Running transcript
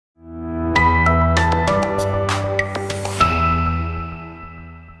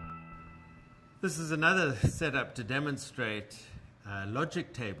This is another setup to demonstrate a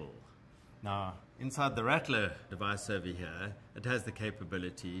logic table. Now, inside the Rattler device over here, it has the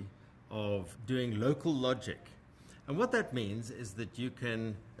capability of doing local logic. And what that means is that you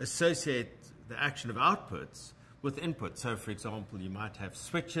can associate the action of outputs with inputs. So, for example, you might have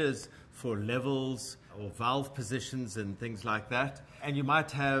switches for levels or valve positions and things like that. And you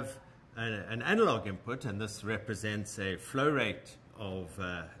might have an analog input, and this represents a flow rate of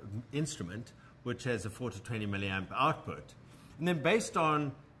instrument, which has a 4 to 20 milliamp output. And then based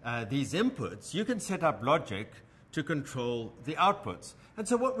on these inputs, you can set up logic to control the outputs. And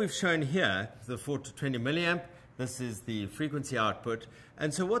so what we've shown here, the 4 to 20 milliamp, this is the frequency output.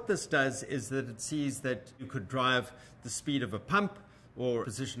 And so what this does is that it sees that you could drive the speed of a pump or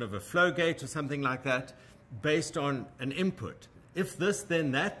position of a flow gate or something like that based on an input. If this,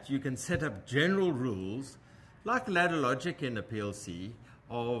 then that, you can set up general rules like ladder logic in a PLC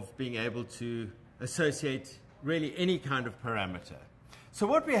of being able to associate really any kind of parameter. So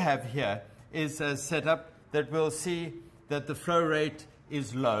what we have here is a setup that we'll see that the flow rate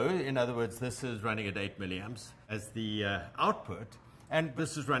is low. In other words, this is running at 8 milliamps as the output, and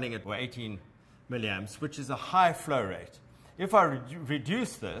this is running at 18 milliamps, which is a high flow rate. If I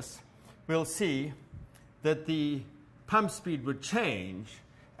reduce this, we'll see that the pump speed would change,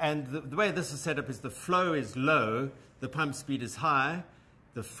 and the way this is set up is the flow is low, the pump speed is high,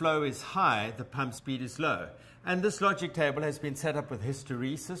 the flow is high, the pump speed is low. And this logic table has been set up with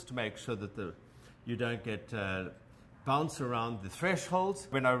hysteresis to make sure that you don't get bounce around the thresholds.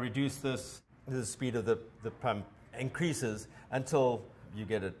 When I reduce this, the speed of the pump increases until you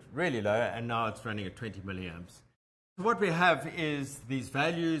get it really low, and now it's running at 20 milliamps. So what we have is these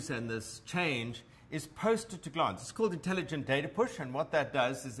values, and this change is posted to glance. It's called intelligent data push, and what that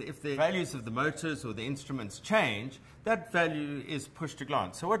does is if the values of the motors or the instruments change, that value is pushed to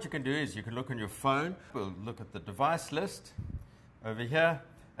glance. So what you can do is you can look on your phone. We'll look at the device list over here,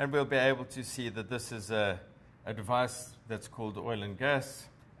 and we'll be able to see that this is a device that's called oil and gas.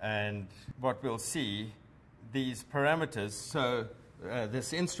 And what we'll see, these parameters, so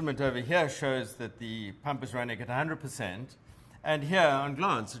this instrument over here shows that the pump is running at 100%, and here on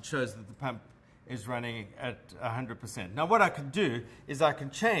glance it shows that the pump is running at 100%. Now what I can do is I can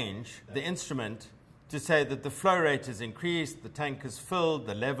change the instrument to say that the flow rate is increased, the tank is filled,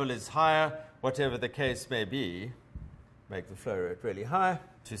 the level is higher, whatever the case may be. Make the flow rate really high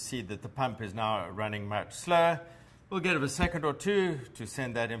to see that the pump is now running much slower. We'll give it a second or two to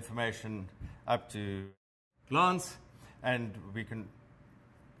send that information up to glance, and we can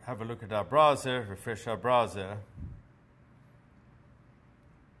have a look at our browser, refresh our browser.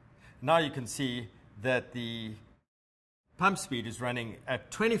 Now you can see that the pump speed is running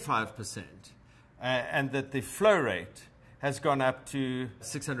at 25%, and that the flow rate has gone up to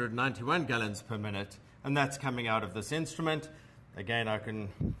 691 gallons per minute, and that's coming out of this instrument. Again, I can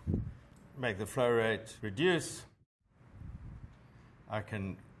make the flow rate reduce. I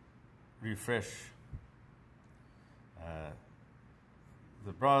can refresh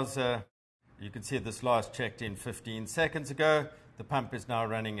the browser. You can see this last checked in 15 seconds ago. The pump is now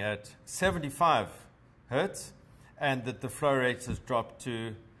running at 75 hertz, and that the flow rate has dropped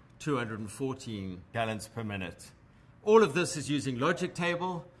to 214 gallons per minute. All of this is using logic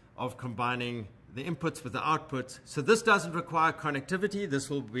table of combining the inputs with the outputs. So this doesn't require connectivity. This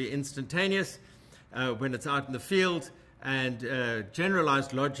will be instantaneous when it's out in the field, and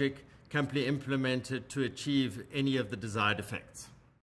generalized logic can be implemented to achieve any of the desired effects.